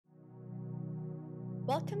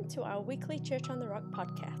Welcome to our weekly Church on the Rock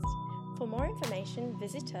podcast. For more information,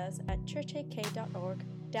 visit us at churchak.org,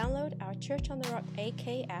 download our Church on the Rock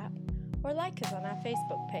AK app, or like us on our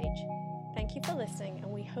Facebook page. Thank you for listening,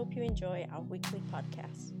 and we hope you enjoy our weekly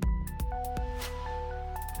podcast.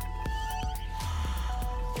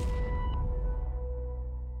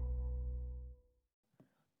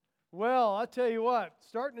 Well, I'll tell you what,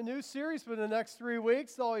 starting a new series for the next 3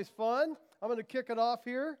 weeks, always fun. I'm going to kick it off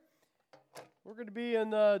here. We're going to be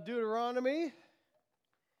in Deuteronomy.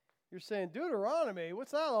 You're saying, Deuteronomy?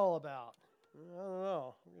 What's that all about? I don't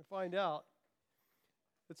know. We're going to find out.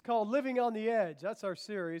 It's called Living on the Edge. That's our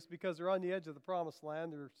series because they're on the edge of the Promised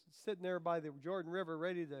Land. They're sitting there by the Jordan River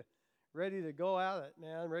ready to go at it,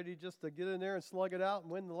 man, ready just to get in there and slug it out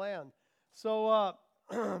and win the land. So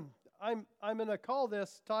I'm going to call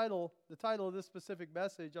this title, the title of this specific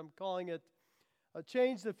message, I'm calling it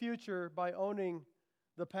Change the Future by Owning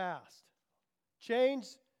the Past. Change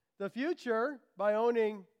the future by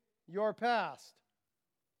owning your past.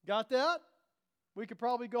 Got that? We could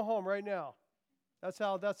probably go home right now. That's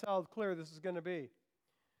how clear this is going to be.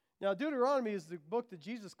 Now, Deuteronomy is the book that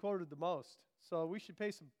Jesus quoted the most, so we should pay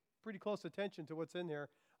some pretty close attention to what's in here.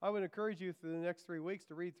 I would encourage you through the next 3 weeks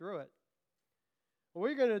to read through it. Well,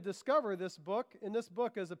 we're going to discover this book,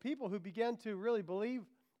 as a people who began to really believe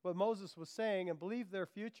what Moses was saying and believe their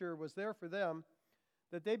future was there for them,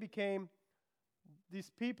 that these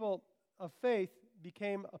people of faith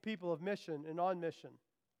became a people of mission and on mission.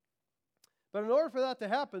 But in order for that to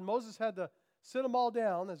happen, Moses had to sit them all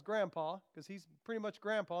down as grandpa, because he's pretty much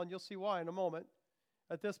grandpa, and you'll see why in a moment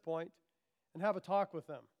at this point, and have a talk with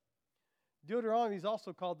them. Deuteronomy is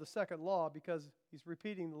also called the second law because he's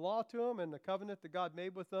repeating the law to them and the covenant that God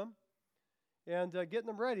made with them and getting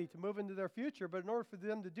them ready to move into their future. But in order for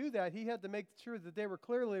them to do that, he had to make sure that they were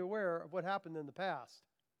clearly aware of what happened in the past.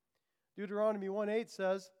 Deuteronomy 1:8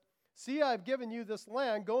 says, "See, I have given you this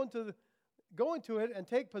land. Go into it and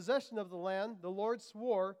take possession of the land the Lord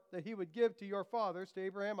swore that he would give to your fathers, to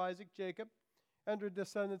Abraham, Isaac, Jacob, and their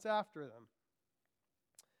descendants after them."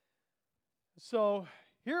 So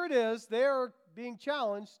here it is. They are being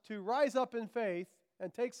challenged to rise up in faith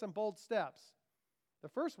and take some bold steps. The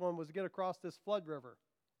first one was to get across this flood river,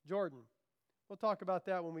 Jordan. We'll talk about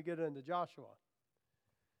that when we get into Joshua.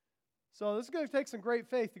 So this is going to take some great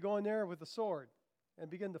faith to go in there with a sword and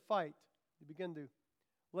begin to fight, to begin to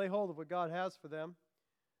lay hold of what God has for them.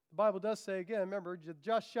 The Bible does say, again, remember, the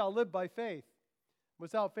just shall live by faith.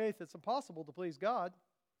 Without faith, it's impossible to please God.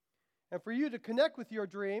 And for you to connect with your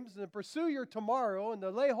dreams and to pursue your tomorrow and to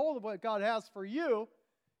lay hold of what God has for you,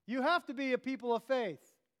 you have to be a people of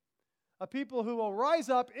faith. A people who will rise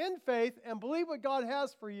up in faith and believe what God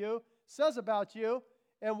has for you, says about you,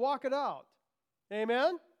 and walk it out.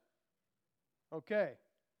 Amen? Okay.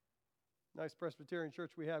 Nice Presbyterian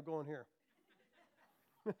church we have going here.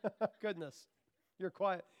 Goodness. You're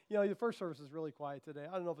quiet. The first service is really quiet today.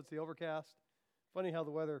 I don't know if it's the overcast. Funny how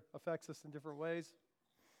the weather affects us in different ways.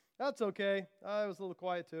 That's okay. I was a little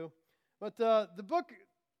quiet too. But the book,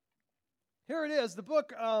 here it is. The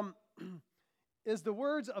book is the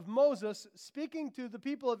words of Moses speaking to the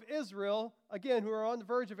people of Israel, again, who are on the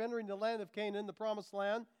verge of entering the land of Canaan, the promised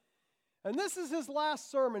land. And this is his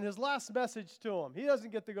last sermon, his last message to them. He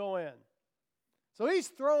doesn't get to go in. So he's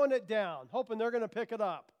throwing it down, hoping they're going to pick it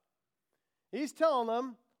up. He's telling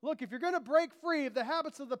them, look, if you're going to break free of the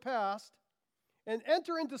habits of the past and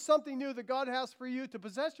enter into something new that God has for you to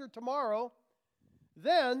possess your tomorrow,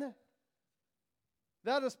 then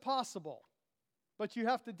that is possible. But you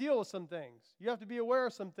have to deal with some things. You have to be aware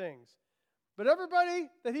of some things. But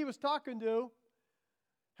everybody that he was talking to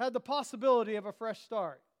had the possibility of a fresh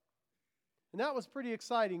start. And that was pretty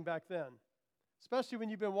exciting back then, especially when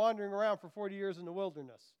you've been wandering around for 40 years in the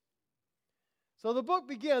wilderness. So the book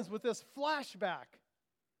begins with this flashback.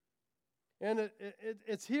 And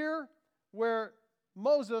it's here where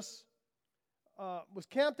Moses was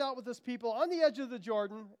camped out with his people on the edge of the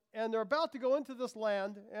Jordan, and they're about to go into this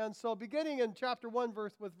land. And so beginning in chapter 1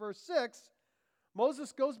 with verse 6,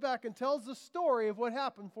 Moses goes back and tells the story of what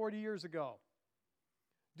happened 40 years ago.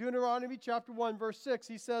 Deuteronomy chapter 1, verse 6,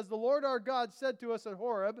 he says, "The Lord our God said to us at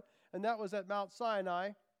Horeb," and that was at Mount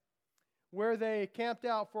Sinai, where they camped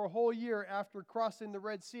out for a whole year after crossing the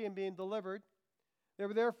Red Sea and being delivered. They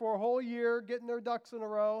were there for a whole year, getting their ducks in a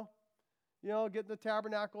row, getting the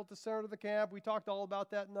tabernacle at the center of the camp. We talked all about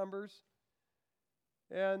that in Numbers.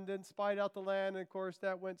 And then spied out the land, and of course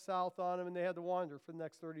that went south on them, and they had to wander for the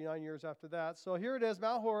next 39 years after that. So here it is,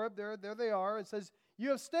 Mount Horeb, there they are. It says,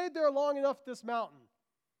 "You have stayed there long enough at this mountain."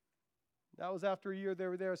 That was after a year they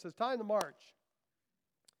were there. It says, "Time to march."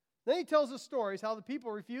 Then he tells us stories how the people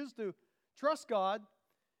refused to trust God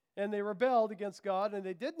And they rebelled against God, and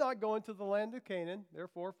they did not go into the land of Canaan.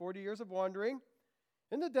 Therefore, 40 years of wandering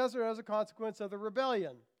in the desert as a consequence of the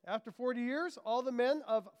rebellion. After 40 years, all the men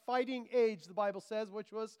of fighting age, the Bible says,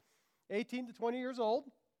 which was 18 to 20 years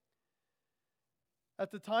old,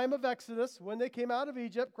 at the time of Exodus, when they came out of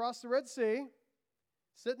Egypt, crossed the Red Sea,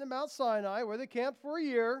 sitting at Mount Sinai, where they camped for a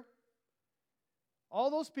year, all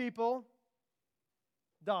those people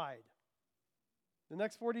died. The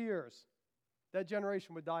next 40 years, that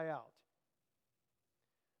generation would die out.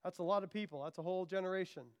 That's a lot of people. That's a whole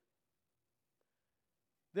generation.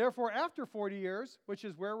 Therefore, after 40 years, which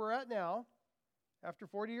is where we're at now, after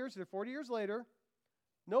 40 years, or 40 years later,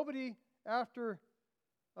 nobody after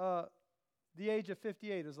the age of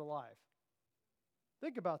 58 is alive.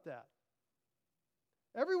 Think about that.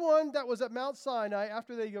 Everyone that was at Mount Sinai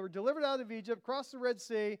after they were delivered out of Egypt, crossed the Red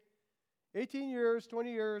Sea, 18 years,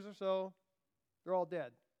 20 years or so, they're all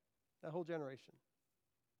dead. That whole generation.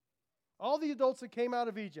 All the adults that came out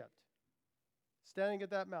of Egypt, standing at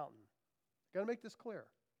that mountain. Got to make this clear.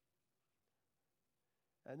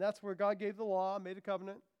 And that's where God gave the law, made a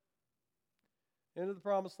covenant, into the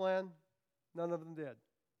promised land. None of them did.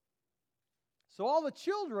 So all the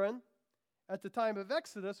children at the time of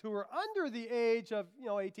Exodus who were under the age of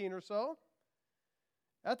 18 or so,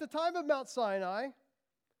 at the time of Mount Sinai,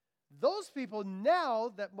 those people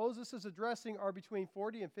now that Moses is addressing are between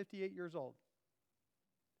 40 and 58 years old.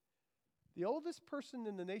 The oldest person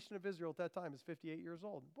in the nation of Israel at that time is 58 years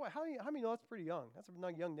old. Boy, how many know that's pretty young? That's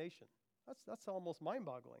a young nation. That's almost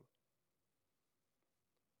mind-boggling.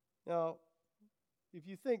 Now, if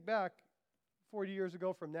you think back 40 years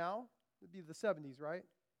ago from now, it'd be the 70s, right?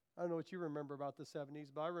 I don't know what you remember about the 70s,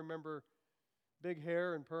 but I remember big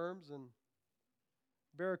hair and perms and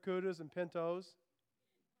Barracudas and Pintos.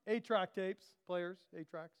 8-track tapes, players,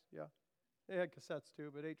 8-tracks, yeah. They had cassettes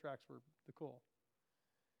too, but 8-tracks were the cool.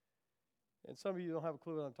 And some of you don't have a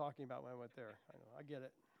clue what I'm talking about when I went there. I know, I get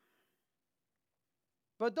it.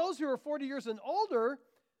 But those who are 40 years and older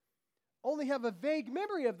only have a vague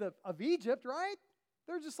memory of Egypt, right?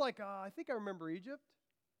 They're just like, I think I remember Egypt.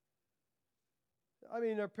 I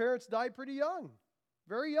mean, their parents died pretty young.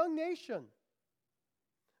 Very young nation.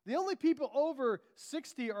 The only people over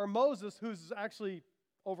 60 are Moses, who's actually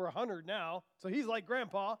over 100 now, so he's like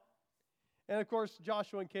grandpa. And of course,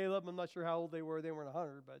 Joshua and Caleb, I'm not sure how old they were. They weren't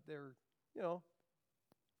 100, but they're,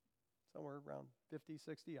 somewhere around 50,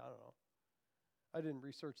 60, I don't know. I didn't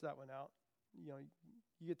research that one out. You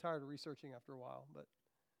get tired of researching after a while. But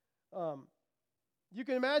you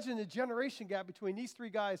can imagine the generation gap between these three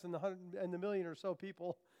guys and the million or so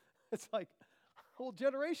people. It's like a whole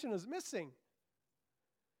generation is missing.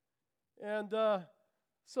 And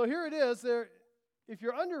so here it is. If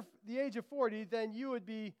you're under the age of 40, then you would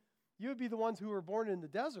be the ones who were born in the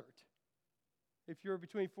desert. If you're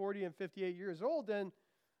between 40 and 58 years old, then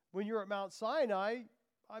when you're at Mount Sinai,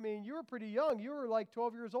 I mean, you were pretty young. You were like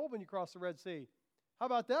 12 years old when you crossed the Red Sea. How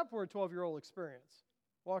about that for a 12-year-old experience?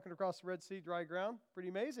 Walking across the Red Sea, dry ground, pretty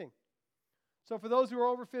amazing. So for those who are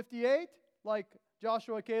over 58, like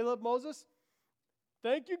Joshua, Caleb, Moses,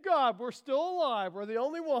 thank you, God, we're still alive. We're the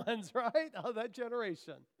only ones, right, of that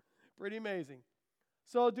generation. Pretty amazing.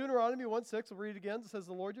 So Deuteronomy 1:6, we'll read it again. It says,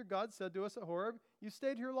 the Lord your God said to us at Horeb, you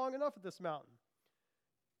stayed here long enough at this mountain.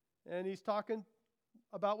 And he's talking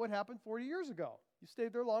about what happened 40 years ago. You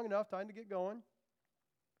stayed there long enough, time to get going.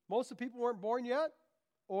 Most of the people weren't born yet,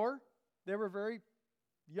 or they were very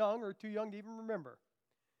young or too young to even remember.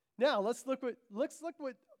 Now, let's look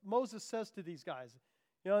what Moses says to these guys.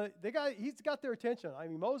 He's got their attention. I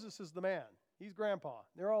mean, Moses is the man. He's grandpa.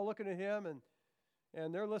 They're all looking at him,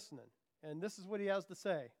 and they're listening. And this is what he has to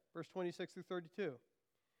say, verse 26 through 32.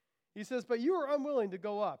 He says, but you were unwilling to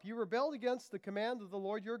go up. You rebelled against the command of the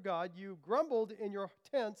Lord your God. You grumbled in your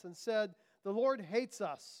tents and said, the Lord hates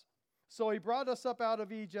us. So he brought us up out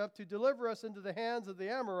of Egypt to deliver us into the hands of the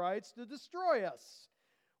Amorites to destroy us.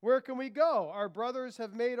 Where can we go? Our brothers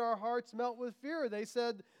have made our hearts melt with fear. They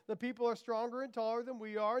said, the people are stronger and taller than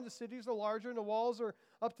we are, and the cities are larger, and the walls are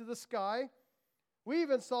up to the sky. We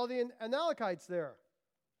even saw the Amalekites there.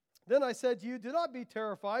 Then I said to you, do not be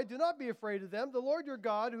terrified. Do not be afraid of them. The Lord your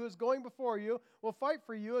God, who is going before you, will fight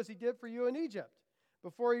for you as he did for you in Egypt,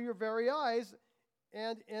 before your very eyes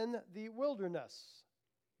and in the wilderness.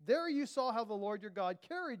 There you saw how the Lord your God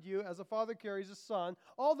carried you as a father carries his son,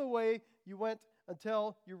 all the way you went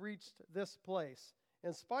until you reached this place.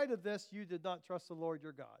 In spite of this, you did not trust the Lord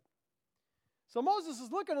your God. So Moses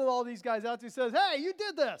is looking at all these guys out there. He says, hey, you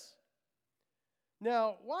did this.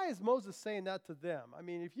 Now, why is Moses saying that to them? I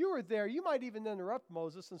mean, if you were there, you might even interrupt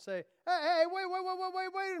Moses and say, hey, wait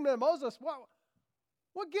a minute, Moses,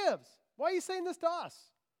 what gives? Why are you saying this to us?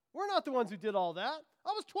 We're not the ones who did all that. I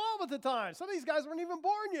was 12 at the time. Some of these guys weren't even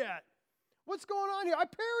born yet. What's going on here? Our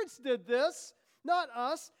parents did this, not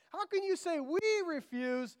us. How can you say we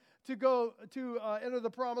refused to go to enter the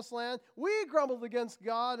promised land? We grumbled against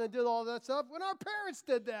God and did all that stuff when our parents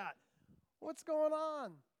did that. What's going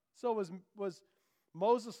on? So was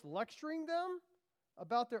Moses lecturing them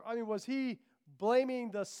about was he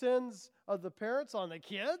blaming the sins of the parents on the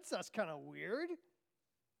kids? That's kind of weird.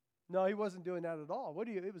 No, he wasn't doing that at all.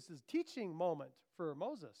 It was his teaching moment for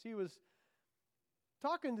Moses. He was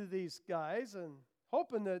talking to these guys and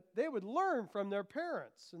hoping that they would learn from their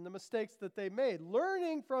parents and the mistakes that they made,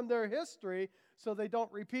 learning from their history so they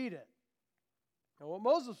don't repeat it. And what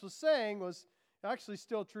Moses was saying was actually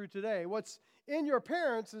still true today. What's in your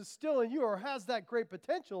parents is still in you, or has that great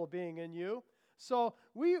potential of being in you. So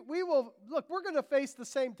we will, look, we're going to face the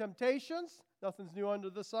same temptations, nothing's new under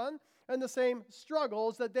the sun, and the same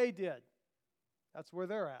struggles that they did. That's where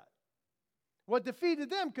they're at. What defeated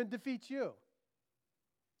them can defeat you.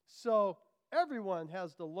 So everyone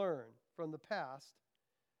has to learn from the past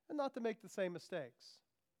and not to make the same mistakes.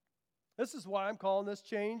 This is why I'm calling this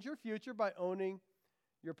Change Your Future by Owning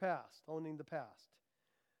Your Past, owning the past.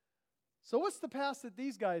 So what's the past that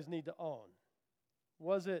these guys need to own?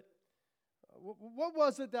 What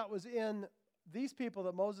was it that was in these people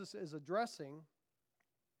that Moses is addressing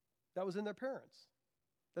that was in their parents?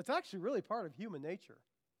 That's actually really part of human nature.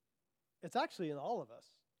 It's actually in all of us.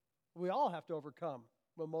 We all have to overcome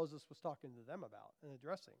what Moses was talking to them about and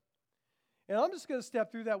addressing. And I'm just going to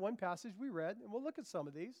step through that one passage we read, and we'll look at some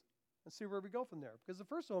of these and see where we go from there. Because the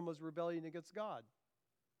first one was rebellion against God.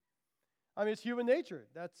 It's human nature.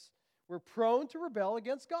 We're prone to rebel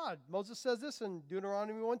against God. Moses says this in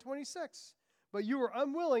Deuteronomy 1:26. But you were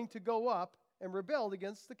unwilling to go up and rebelled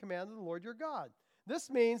against the command of the Lord your God. This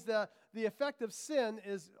means that the effect of sin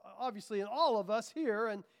is obviously in all of us here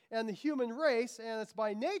and the human race, and it's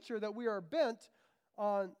by nature that we are bent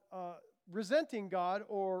on resenting God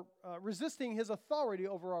or resisting his authority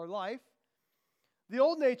over our life. The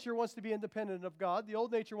old nature wants to be independent of God. The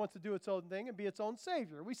old nature wants to do its own thing and be its own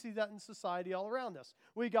savior. We see that in society all around us.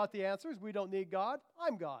 We got the answers. We don't need God.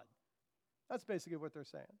 I'm God. That's basically what they're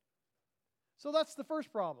saying. So that's the first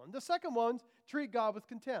problem. The second one, treat God with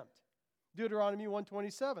contempt. Deuteronomy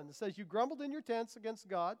 1:27. It says, you grumbled in your tents against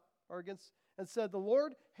God and said, the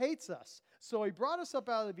Lord hates us. So he brought us up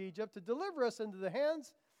out of Egypt to deliver us into the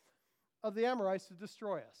hands of the Amorites to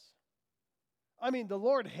destroy us. The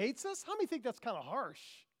Lord hates us? How many think that's kind of harsh?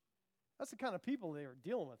 That's the kind of people they were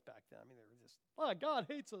dealing with back then. They were just, God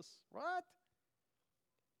hates us. What?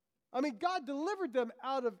 God delivered them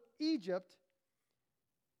out of Egypt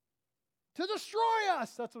to destroy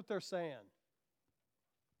us. That's what they're saying.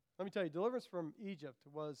 Let me tell you, deliverance from Egypt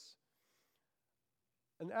was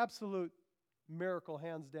an absolute miracle,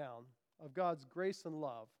 hands down, of God's grace and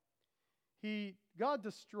love. God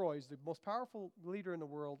destroys the most powerful leader in the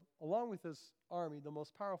world, along with his army, the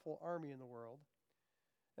most powerful army in the world,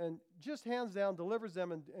 and just hands down delivers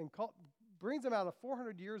them and brings them out of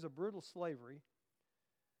 400 years of brutal slavery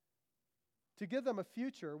to give them a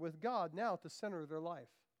future with God now at the center of their life.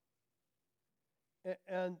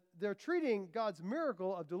 And they're treating God's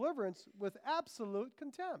miracle of deliverance with absolute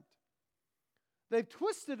contempt. They've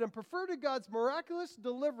twisted and perverted God's miraculous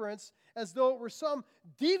deliverance as though it were some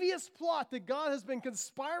devious plot that God has been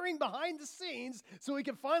conspiring behind the scenes so he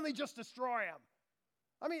can finally just destroy him.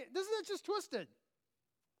 Isn't it just twisted?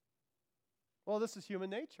 Well, this is human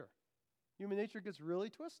nature. Human nature gets really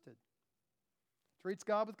twisted. Treats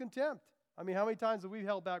God with contempt. How many times have we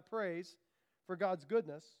held back praise for God's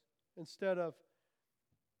goodness instead of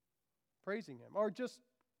praising him? Or just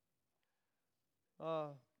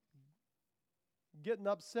getting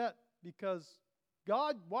upset because,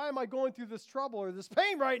 God, why am I going through this trouble or this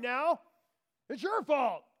pain right now? It's your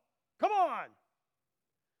fault. Come on.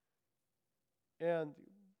 And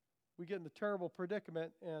we get in a terrible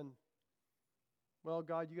predicament and, well,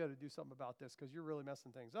 God, you got to do something about this because you're really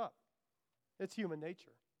messing things up. It's human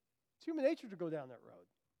nature. It's human nature to go down that road.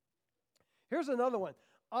 Here's another one.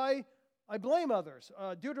 I blame others.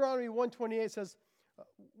 Deuteronomy 1:28 says,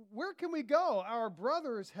 where can we go? Our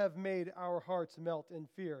brothers have made our hearts melt in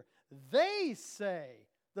fear. They say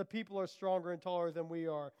the people are stronger and taller than we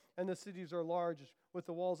are, and the cities are large with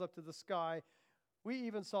the walls up to the sky. We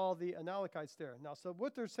even saw the Amalekites there. Now, so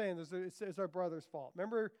what they're saying is it's our brother's fault.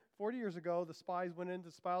 Remember, 40 years ago, the spies went in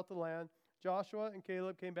to spy out the land. Joshua and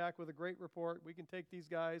Caleb came back with a great report. We can take these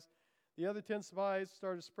guys. The other 10 spies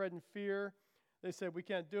started spreading fear. They said, we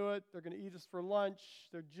can't do it. They're going to eat us for lunch.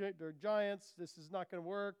 They're giants. This is not going to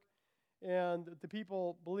work. And the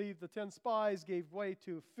people believed the 10 spies gave way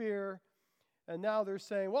to fear. And now they're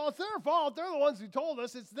saying, well, it's their fault. They're the ones who told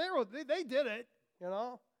us. They did it, you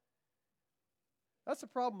know. That's the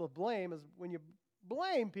problem with blame, is when you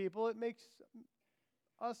blame people, it makes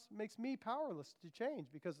me powerless to change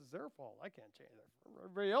because it's their fault. I can't change it.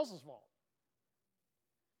 Everybody else's fault.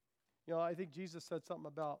 You know, I think Jesus said something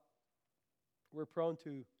about we're prone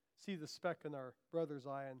to see the speck in our brother's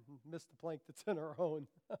eye and miss the plank that's in our own.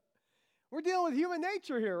 We're dealing with human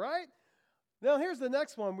nature here, right? Now here's the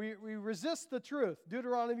next one. We resist the truth.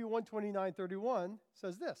 Deuteronomy 1:29-31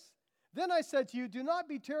 says this. Then I said to you, do not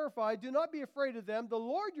be terrified, do not be afraid of them. The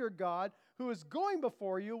Lord your God, who is going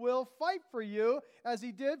before you, will fight for you as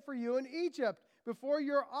he did for you in Egypt, before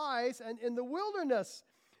your eyes and in the wilderness.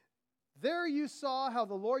 There you saw how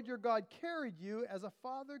the Lord your God carried you as a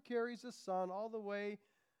father carries his son all the way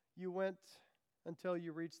you went until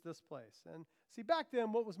you reached this place. And see, back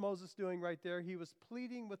then, what was Moses doing right there? He was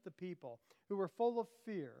pleading with the people who were full of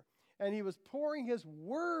fear. And he was pouring his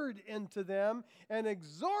word into them and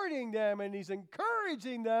exhorting them, and he's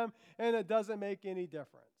encouraging them, and it doesn't make any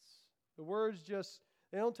difference. The words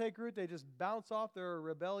they don't take root, they just bounce off their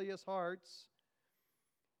rebellious hearts.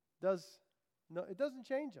 It doesn't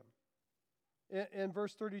change them. In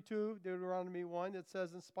verse 32, Deuteronomy 1, it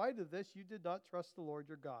says, in spite of this, you did not trust the Lord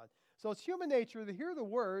your God. So it's human nature to hear the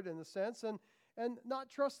word, in a sense, and not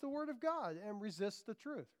trust the word of God and resist the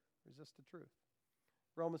truth. Resist the truth.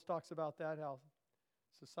 Romans talks about that, how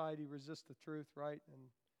society resists the truth, right? And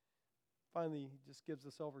finally, he just gives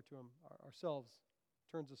us over to him ourselves,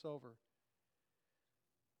 turns us over.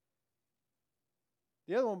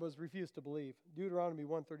 The other one was refuse to believe. Deuteronomy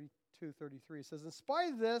 1:32-33 says, in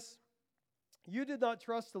spite of this, you did not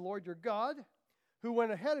trust the Lord your God, who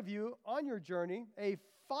went ahead of you on your journey, a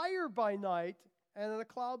fire by night and a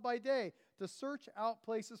cloud by day, to search out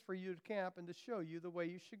places for you to camp and to show you the way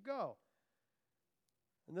you should go.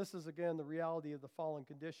 And this is, again, the reality of the fallen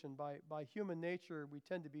condition. By human nature, we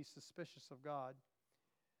tend to be suspicious of God.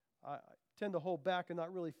 I tend to hold back and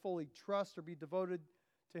not really fully trust or be devoted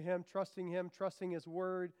to him, trusting his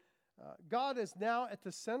word. God is now at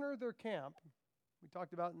the center of their camp. We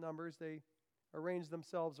talked about numbers. They arranged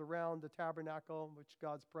themselves around the tabernacle, which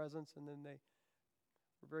God's presence, and then they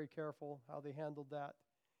were very careful how they handled that.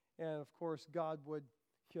 And, of course, God would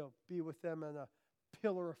be with them in a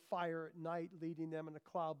pillar of fire at night, leading them in a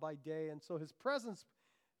cloud by day. And so his presence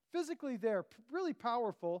physically there, really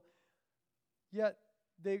powerful, yet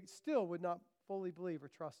they still would not fully believe or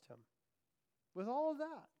trust him. With all of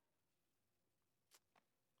that,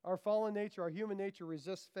 our fallen nature, our human nature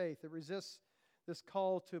resists faith. It resists this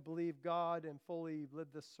call to believe God and fully live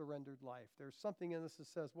this surrendered life. There's something in us that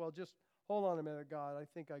says, well, just hold on a minute, God. I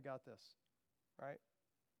think I got this, right?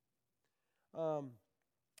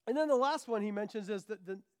 And then the last one he mentions is that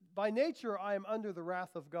by nature I am under the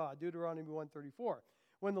wrath of God, Deuteronomy 1:34.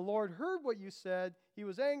 When the Lord heard what you said, he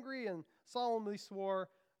was angry and solemnly swore,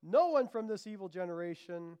 no one from this evil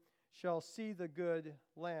generation shall see the good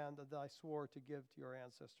land that I swore to give to your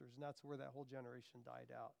ancestors. And that's where that whole generation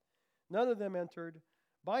died out. None of them entered.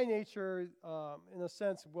 By nature, in a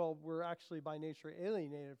sense, we're actually by nature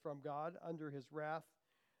alienated from God under his wrath.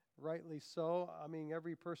 Rightly so. I mean,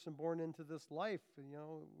 every person born into this life,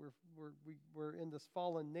 we're in this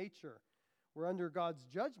fallen nature. We're under God's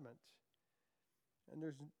judgment. And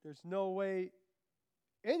there's no way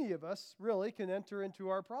any of us really can enter into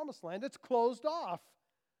our promised land. It's closed off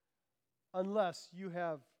unless you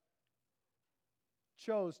have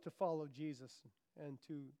chose to follow Jesus and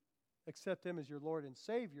to accept him as your Lord and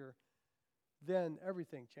Savior. Then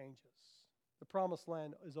everything changes. The promised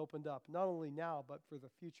land is opened up, not only now, but for the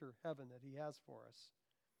future heaven that he has for us.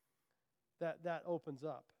 That opens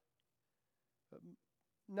up.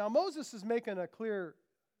 Now Moses is making it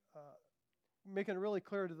really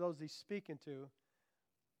clear to those he's speaking to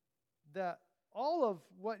that all of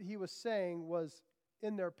what he was saying was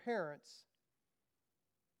in their parents,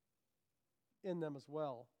 in them as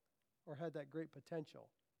well, or had that great potential.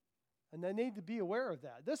 And they need to be aware of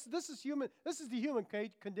that. This is human. This is the human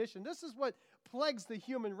condition. This is what plagues the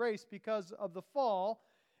human race because of the fall.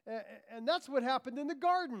 And that's what happened in the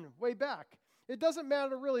garden way back. It doesn't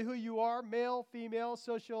matter really who you are, male, female,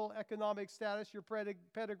 social, economic status, your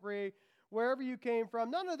pedigree, wherever you came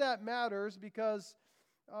from. None of that matters because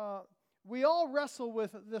we all wrestle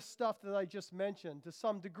with this stuff that I just mentioned to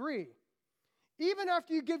some degree. Even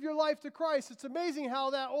after you give your life to Christ, it's amazing how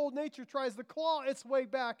that old nature tries to claw its way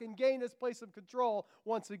back and gain its place of control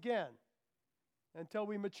once again until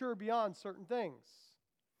we mature beyond certain things.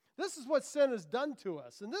 This is what sin has done to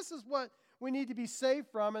us, and this is what we need to be saved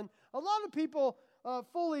from. And a lot of people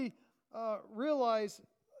fully realize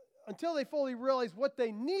until they fully realize what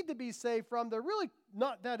they need to be saved from, they're really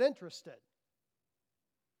not that interested.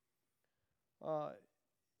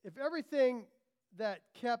 If everything that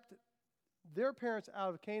kept their parents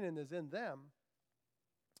out of Canaan is in them,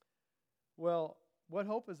 well, what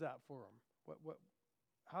hope is that for them?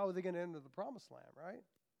 How are they going to enter the promised land, right?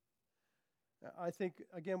 I think,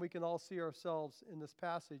 again, we can all see ourselves in this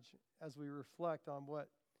passage as we reflect on what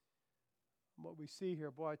we see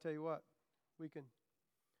here. Boy, I tell you what, we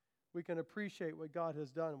can appreciate what God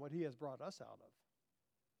has done and what He has brought us out of.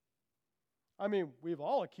 I mean, we've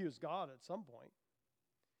all accused God at some point,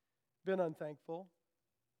 been unthankful,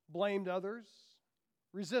 blamed others,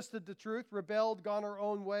 resisted the truth, rebelled, gone our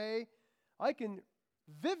own way. I can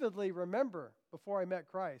vividly remember before I met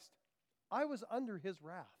Christ, I was under His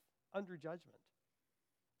wrath, under judgment,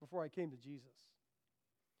 before I came to Jesus.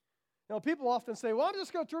 You know, people often say, well, I'm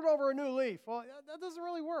just going to turn over a new leaf. Well, that doesn't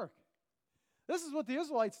really work. This is what the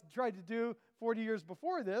Israelites tried to do 40 years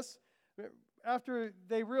before this. After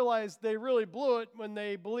they realized they really blew it when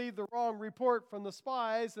they believed the wrong report from the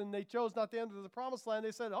spies and they chose not to enter the promised land,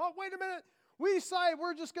 they said, oh, wait a minute. We decided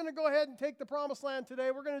we're just going to go ahead and take the promised land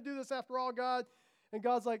today. We're going to do this after all, God. And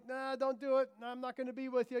God's like, nah, don't do it. I'm not going to be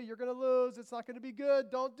with you. You're going to lose. It's not going to be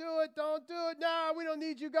good. Don't do it. Don't do it. Nah, we don't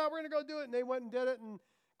need you, God. We're going to go do it. And they went and did it. And,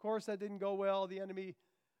 of course, that didn't go well. The enemy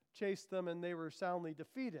chased them, and they were soundly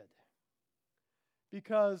defeated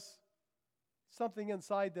because something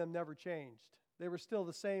inside them never changed. They were still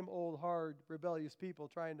the same old, hard, rebellious people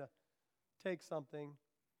trying to take something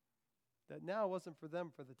that now wasn't for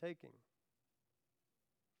them for the taking.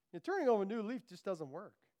 Turning over a new leaf just doesn't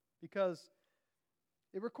work because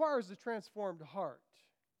it requires a transformed heart.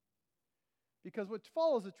 Because what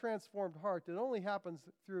follows a transformed heart, it only happens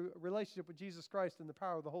through a relationship with Jesus Christ and the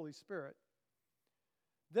power of the Holy Spirit.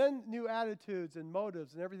 Then new attitudes and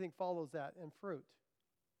motives and everything follows that, and fruit.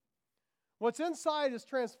 What's inside is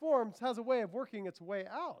transformed, has a way of working its way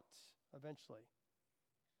out eventually.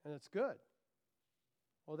 And it's good.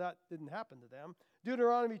 Well, that didn't happen to them.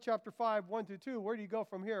 Deuteronomy chapter 5, 1-2. Where do you go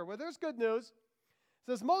from here? Well, there's good news.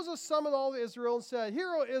 It says, Moses summoned all of Israel and said, Hear,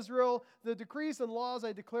 O Israel, the decrees and laws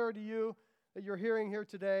I declare to you that you're hearing here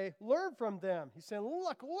today. Learn from them. He's saying,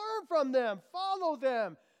 look, learn from them. Follow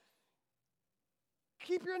them.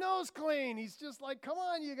 Keep your nose clean. He's just like, come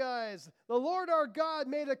on, you guys. The Lord our God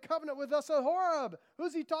made a covenant with us at Horeb.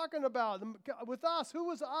 Who's he talking about? With us. Who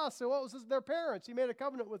was us? And what was their parents? He made a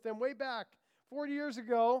covenant with them way back 40 years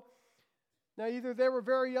ago. Now, either they were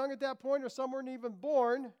very young at that point or some weren't even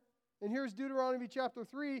born. And here's Deuteronomy chapter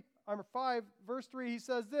 5, verse 3. He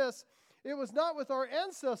says this, It was not with our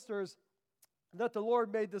ancestors that the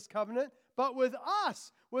Lord made this covenant, but with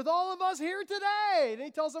us, with all of us here today. And he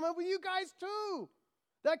tells them, with you guys too.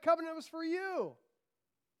 That covenant was for you.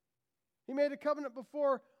 He made a covenant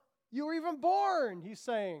before you were even born, he's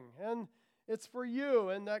saying. And it's for you.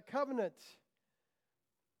 And that covenant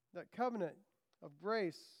of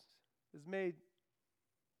grace is made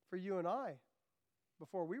for you and I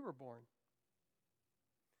before we were born.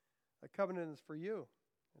 That covenant is for you.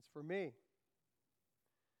 It's for me.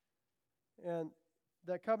 And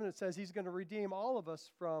that covenant says he's going to redeem all of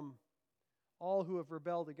us from all who have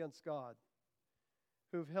rebelled against God,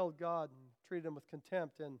 who've held God and treated him with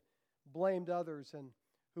contempt and blamed others, and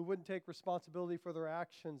who wouldn't take responsibility for their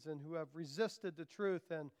actions, and who have resisted the truth,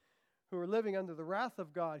 and who are living under the wrath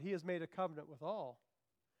of God. He has made a covenant with all.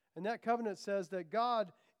 And that covenant says that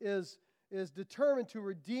God is determined to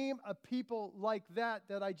redeem a people like that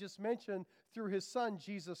I just mentioned through his Son,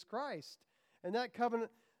 Jesus Christ. And that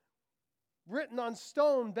covenant, written on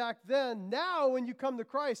stone back then, now when you come to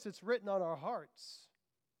Christ, it's written on our hearts.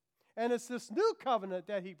 And it's this new covenant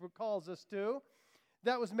that he calls us to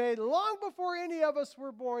that was made long before any of us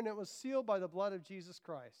were born. It was sealed by the blood of Jesus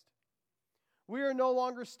Christ. We are no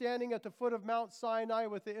longer standing at the foot of Mount Sinai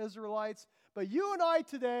with the Israelites, but you and I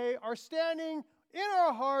today are standing in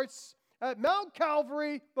our hearts at Mount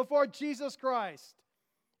Calvary before Jesus Christ.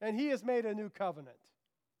 And he has made a new covenant.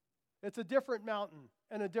 It's a different mountain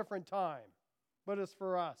and a different time, but it's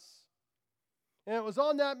for us. And it was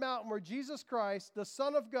on that mountain where Jesus Christ, the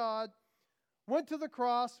Son of God, went to the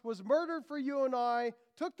cross, was murdered for you and I,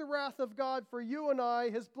 took the wrath of God for you and I.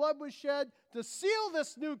 His blood was shed to seal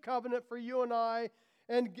this new covenant for you and I,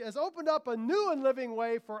 and has opened up a new and living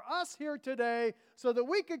way for us here today so that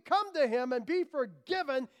we could come to him and be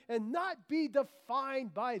forgiven and not be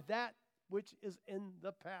defined by that which is in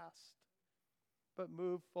the past, but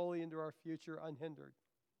move fully into our future unhindered.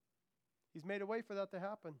 He's made a way for that to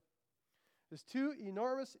happen. There's two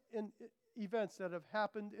enormous events that have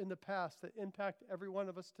happened in the past that impact every one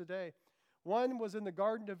of us today. One was in the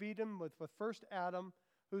Garden of Eden with first Adam,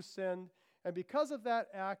 who sinned. And because of that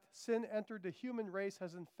act, sin entered the human race,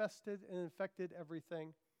 has infested and infected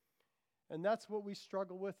everything. And that's what we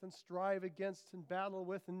struggle with and strive against and battle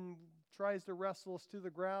with and tries to wrestle us to the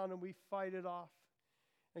ground, and we fight it off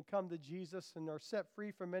and come to Jesus and are set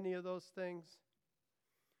free from many of those things.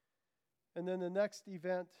 And then the next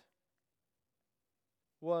event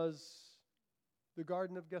was the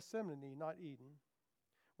Garden of Gethsemane, not Eden,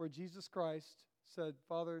 where Jesus Christ said,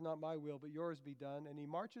 Father, not my will, but yours be done. And he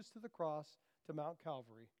marches to the cross to Mount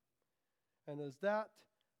Calvary. And is that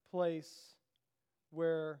place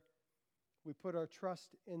where we put our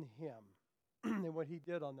trust in him and what he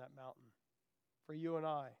did on that mountain for you and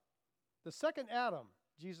I. The second Adam,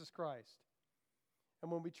 Jesus Christ.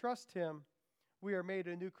 And when we trust him, we are made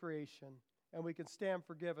a new creation and we can stand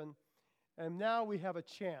forgiven. And now we have a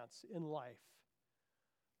chance in life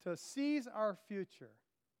to seize our future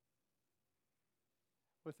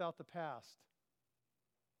without the past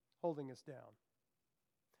holding us down.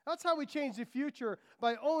 That's how we change the future,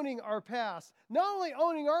 by owning our past. Not only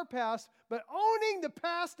owning our past, but owning the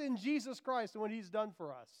past in Jesus Christ and what he's done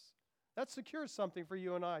for us. That secures something for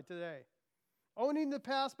you and I today. Owning the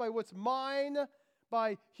past by what's mine,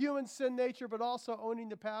 by human sin nature, but also owning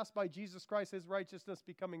the past by Jesus Christ, his righteousness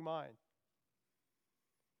becoming mine.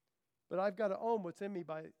 But I've got to own what's in me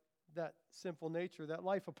by that sinful nature, that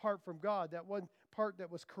life apart from God, that one part that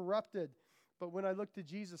was corrupted. But when I look to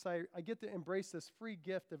Jesus, I get to embrace this free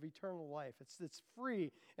gift of eternal life. It's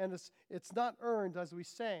free, and it's not earned, as we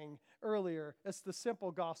sang earlier. It's the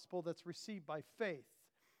simple gospel that's received by faith,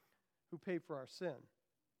 who paid for our sin.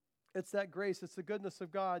 It's that grace, it's the goodness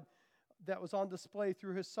of God that was on display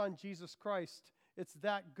through his Son, Jesus Christ. It's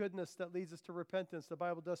that goodness that leads us to repentance. The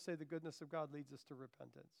Bible does say the goodness of God leads us to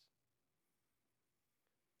repentance.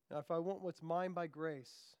 Now, if I want what's mine by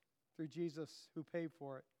grace through Jesus who paid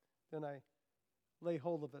for it, then I lay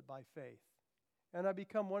hold of it by faith. And I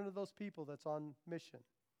become one of those people that's on mission.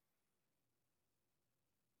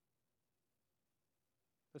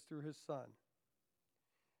 That's through his Son,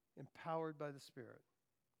 empowered by the Spirit.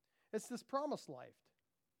 It's this promised life,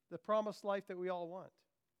 the promised life that we all want.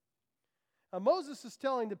 Now, Moses is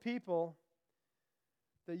telling the people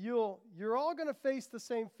that you're all going to face the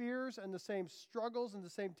same fears and the same struggles and the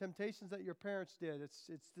same temptations that your parents did. It's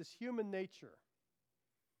this human nature.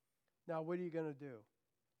 Now, what are you going to do?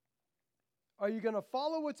 Are you going to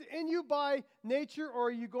follow what's in you by nature, or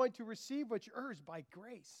are you going to receive what's yours by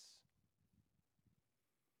grace?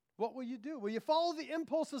 What will you do? Will you follow the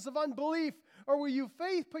impulses of unbelief, or will you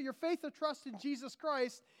put your faith and trust in Jesus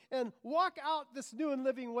Christ and walk out this new and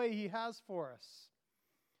living way he has for us?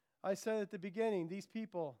 I said at the beginning, this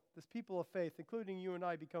people of faith, including you and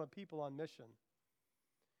I, become a people on mission.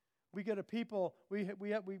 We get a people, we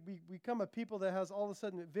become a people that has all of a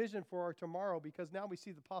sudden a vision for our tomorrow, because now we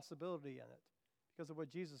see the possibility in it because of what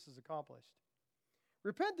Jesus has accomplished.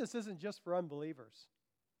 Repentance isn't just for unbelievers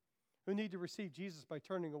who need to receive Jesus by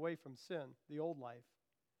turning away from sin, the old life,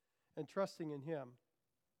 and trusting in him.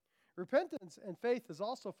 Repentance and faith is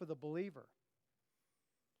also for the believer.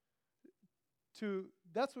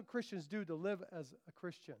 That's what Christians do to live as a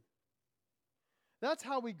Christian. That's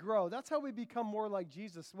how we grow. That's how we become more like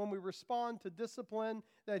Jesus, when we respond to discipline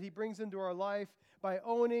that he brings into our life by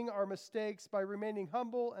owning our mistakes, by remaining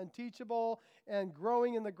humble and teachable and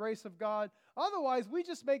growing in the grace of God. Otherwise, we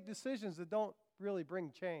just make decisions that don't really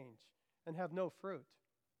bring change and have no fruit.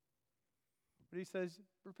 But he says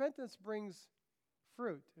repentance brings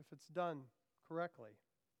fruit if it's done correctly,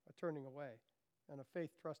 a turning away and a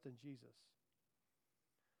faith trust in Jesus.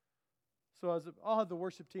 So I'll have the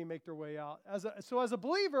worship team make their way out. As a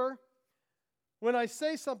believer, when I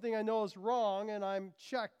say something I know is wrong and I'm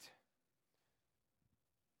checked,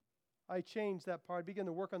 I change that part. I begin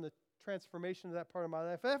to work on the transformation of that part of my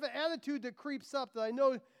life. If I have an attitude that creeps up that I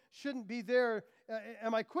know shouldn't be there,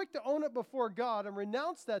 am I quick to own it before God and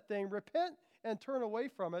renounce that thing, repent and turn away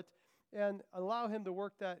from it, and allow him to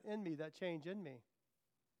work that in me, that change in me?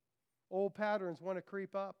 Old patterns want to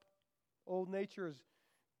creep up. Old nature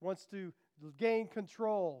wants to gain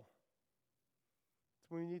control. It's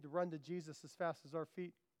when we need to run to Jesus as fast as our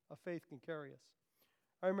feet of faith can carry us.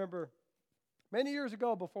 I remember many years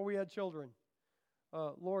ago, before we had children,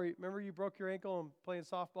 Lori, remember you broke your ankle in playing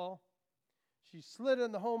softball? She slid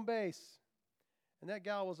in the home base, and that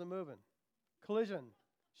gal wasn't moving. Collision.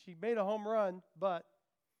 She made a home run, but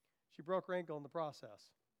she broke her ankle in the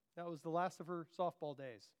process. That was the last of her softball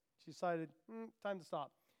days. She decided, time to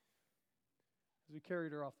stop, as we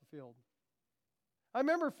carried her off the field. I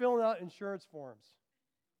remember filling out insurance forms.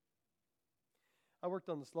 I worked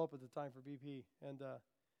on the slope at the time for BP, and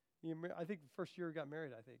I think the first year we got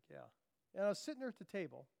married, yeah. And I was sitting there at the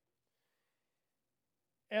table,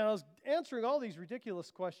 and I was answering all these ridiculous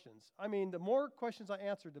questions. I mean, the more questions I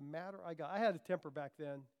answered, the madder I got. I had a temper back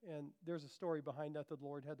then, and there's a story behind that. The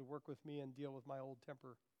Lord had to work with me and deal with my old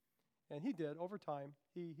temper. And he did over time.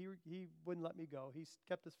 He wouldn't let me go. He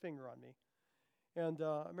kept his finger on me. And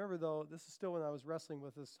I remember, though, this is still when I was wrestling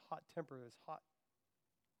with this hot temper, this hot,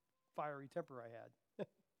 fiery temper I had.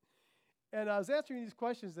 And I was answering these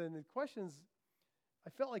questions, and the questions, I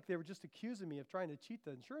felt like they were just accusing me of trying to cheat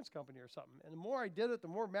the insurance company or something. And the more I did it, the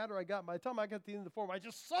more madder I got. By the time I got to the end of the form, I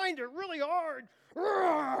just signed it really hard.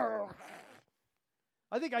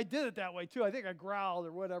 I think I did it that way, too. I think I growled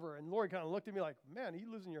or whatever. And Lori kind of looked at me like, man, are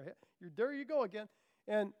you losing your head? There you go again.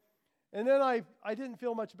 And then I didn't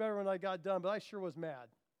feel much better when I got done, but I sure was mad.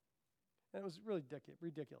 And it was really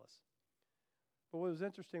ridiculous. But what was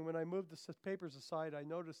interesting, when I moved the papers aside, I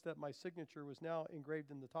noticed that my signature was now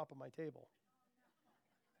engraved in the top of my table.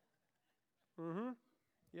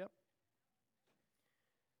 Yep.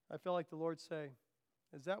 I felt like the Lord say,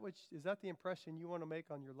 is that the impression you want to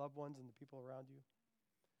make on your loved ones and the people around you?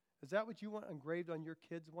 Is that what you want engraved on your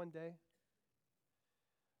kids one day?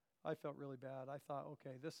 I felt really bad. I thought,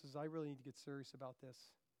 okay, I really need to get serious about this.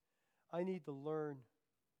 I need to learn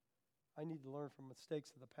from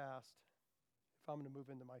mistakes of the past if I'm going to move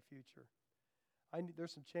into my future.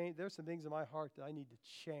 There's some things in my heart that I need to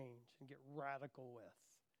change and get radical with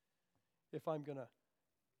if I'm going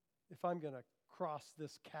to cross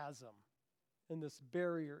this chasm and this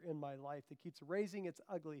barrier in my life that keeps raising its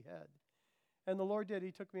ugly head. And the Lord did.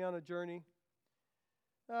 He took me on a journey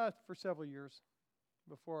for several years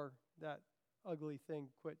before that ugly thing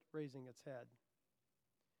quit raising its head.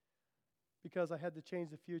 Because I had to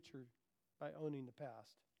change the future by owning the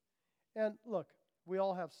past. And look, we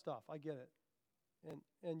all have stuff. I get it.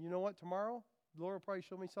 And you know what? Tomorrow, the Lord will probably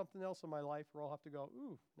show me something else in my life where I'll have to go,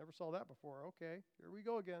 ooh, never saw that before. Okay, here we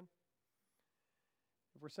go again.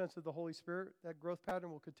 If we're sensitive to the Holy Spirit, that growth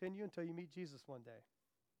pattern will continue until you meet Jesus one day.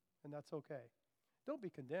 And that's okay. Don't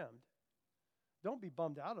be condemned. Don't be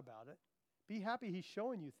bummed out about it. Be happy He's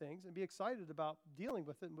showing you things and be excited about dealing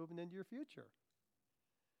with it and moving into your future.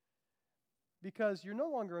 Because you're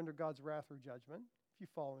no longer under God's wrath or judgment if you're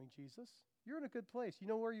following Jesus. You're in a good place. You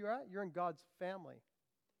know where you're at? You're in God's family.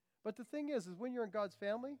 But the thing is when you're in God's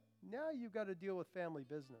family, now you've got to deal with family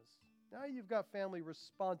business. Now you've got family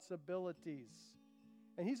responsibilities.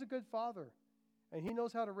 And He's a good father. And He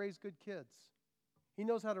knows how to raise good kids. He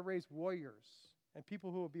knows how to raise warriors and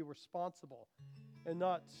people who will be responsible and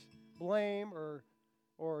not blame or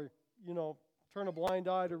turn a blind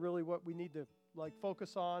eye to really what we need to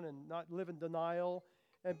focus on and not live in denial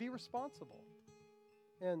and be responsible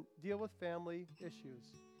and deal with family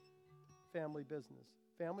issues, family business,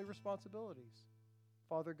 family responsibilities.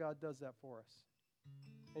 Father God does that for us.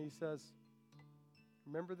 And He says,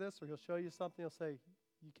 remember this, or He'll show you something. He'll say,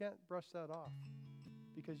 you can't brush that off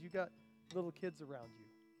because you got little kids around you,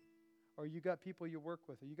 or you got people you work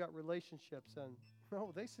with, or you got relationships, and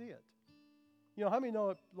they see it. How many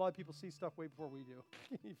know a lot of people see stuff way before we do?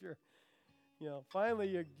 If you're, finally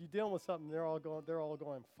you're dealing with something, they're all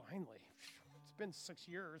going, finally, it's been 6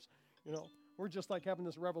 years, we're just like having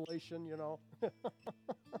this revelation,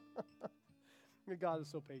 God is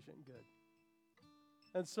so patient and good.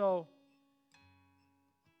 And so,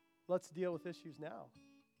 let's deal with issues now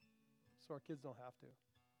so our kids don't have to.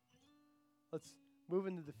 Let's move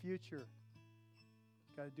into the future.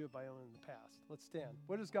 Got to do it by owning the past. Let's stand.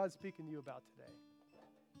 What is God speaking to you about today?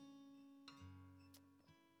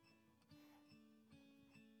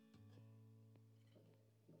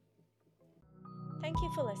 Thank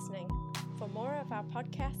you for listening. For more of our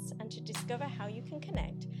podcasts and to discover how you can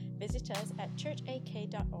connect, visit us at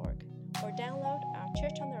churchak.org or download our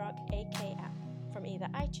Church on the Rock AK app from either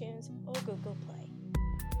iTunes or Google Play.